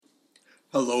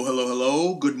Hello, hello,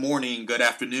 hello. Good morning, good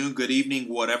afternoon, good evening,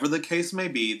 whatever the case may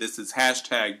be. This is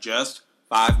hashtag just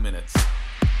 5 minutes.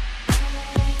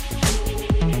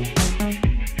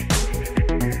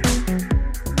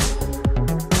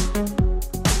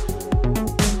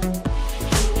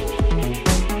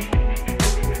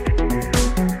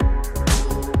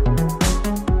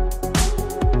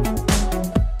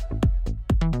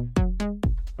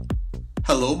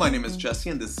 Hello, my name is Jesse,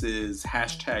 and this is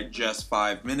hashtag just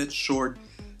 5 minutes, short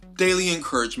daily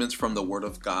encouragements from the Word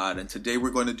of God. And today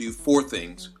we're going to do 4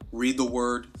 things: read the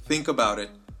Word, think about it,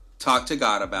 talk to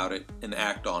God about it, and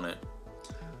act on it.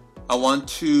 I want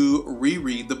to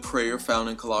reread the prayer found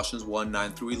in Colossians 1,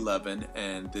 9 through 11,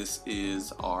 and this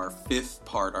is our fifth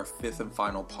and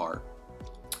final part.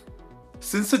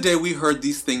 Since the day we heard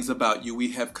these things about you,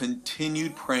 we have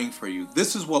continued praying for you.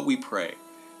 This is what we pray: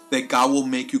 that God will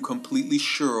make you completely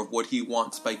sure of what He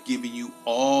wants by giving you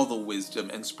all the wisdom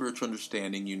and spiritual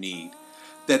understanding you need.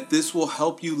 That this will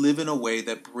help you live in a way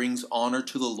that brings honor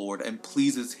to the Lord and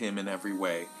pleases Him in every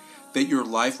way. That your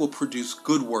life will produce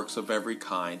good works of every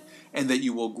kind, and that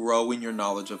you will grow in your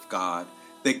knowledge of God.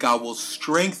 That God will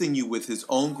strengthen you with His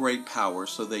own great power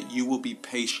so that you will be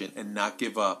patient and not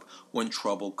give up when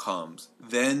trouble comes.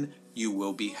 Then you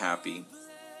will be happy.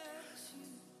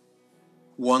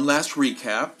 One last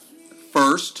recap.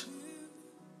 First,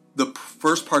 the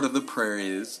first part of the prayer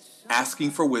is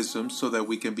asking for wisdom so that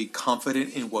we can be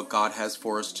confident in what God has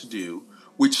for us to do,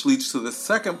 which leads to the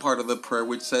second part of the prayer,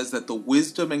 which says that the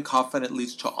wisdom and confidence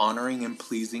leads to honoring and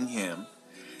pleasing Him.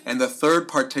 And the third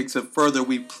part takes it further: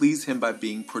 we please Him by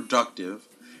being productive.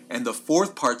 And the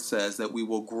fourth part says that we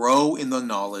will grow in the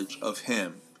knowledge of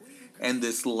Him. And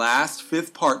this last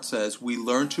fifth part says we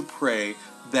learn to pray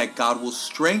that God will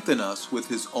strengthen us with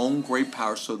His own great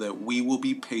power so that we will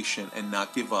be patient and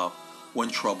not give up when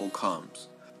trouble comes.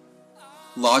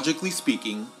 Logically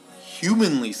speaking,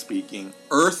 humanly speaking,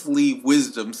 earthly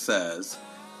wisdom says,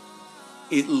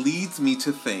 it leads me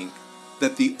to think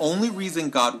that the only reason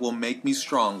God will make me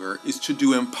stronger is to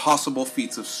do impossible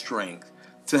feats of strength,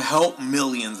 to help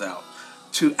millions out,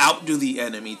 to outdo the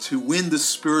enemy, to win the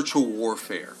spiritual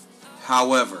warfare.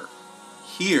 However,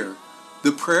 here,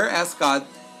 the prayer asks God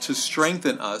to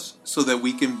strengthen us so that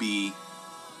we can be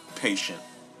patient,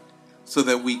 so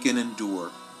that we can endure,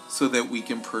 so that we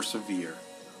can persevere,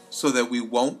 so that we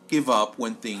won't give up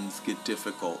when things get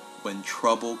difficult, when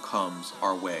trouble comes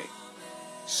our way.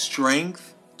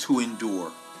 Strength to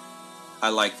endure. I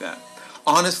like that.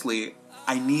 Honestly,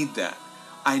 I need that.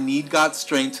 I need God's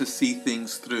strength to see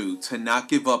things through, to not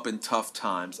give up in tough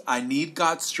times. I need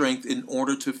God's strength in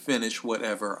order to finish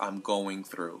whatever I'm going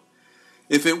through.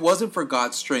 If it wasn't for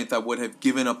God's strength, I would have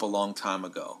given up a long time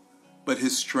ago. But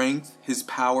His strength, His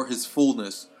power, His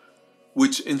fullness,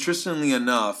 which interestingly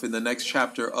enough, in the next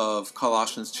chapter of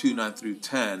Colossians 2, 9 through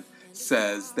 10,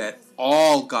 says that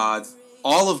all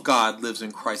of God lives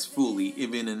in Christ fully,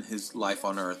 even in His life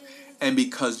on earth. And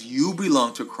because you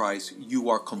belong to Christ, you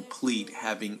are complete,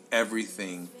 having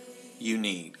everything you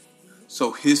need.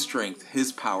 So His strength,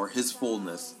 His power, His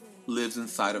fullness lives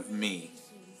inside of me,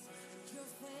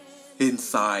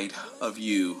 inside of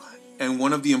you. And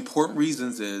one of the important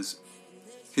reasons is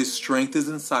His strength is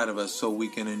inside of us so we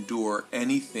can endure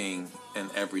anything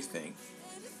and everything.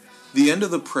 The end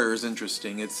of the prayer is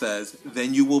interesting. It says,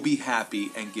 then you will be happy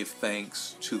and give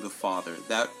thanks to the Father.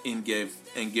 That in give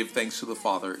thanks to the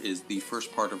Father is the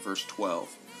first part of verse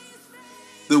 12.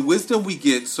 The wisdom we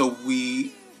get so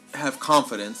we have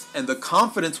confidence, and the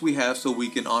confidence we have so we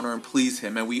can honor and please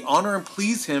Him. And we honor and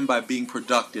please Him by being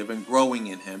productive and growing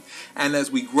in Him. And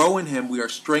as we grow in Him, we are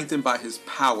strengthened by His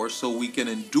power so we can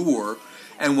endure.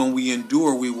 And when we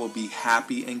endure, we will be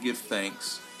happy and give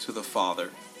thanks to the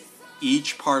Father.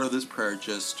 Each part of this prayer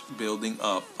just building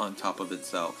up on top of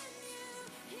itself.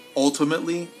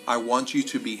 Ultimately, I want you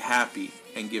to be happy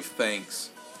and give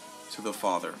thanks to the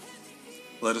Father.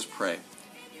 Let us pray.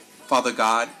 Father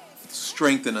God,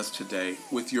 strengthen us today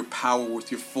with your power, with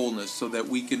your fullness, so that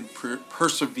we can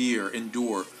persevere,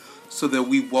 endure, so that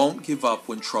we won't give up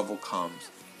when trouble comes.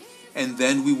 And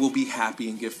then we will be happy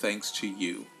and give thanks to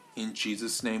you. In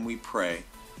Jesus' name we pray.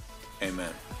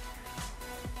 Amen.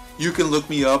 You can look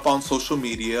me up on social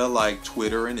media like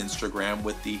Twitter and Instagram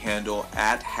with the handle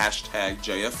at hashtag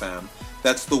JFM.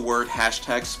 That's the word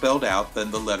hashtag spelled out, then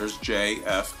the letters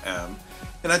JFM.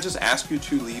 And I just ask you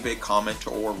to leave a comment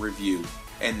or review.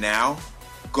 And now,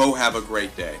 go have a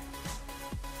great day.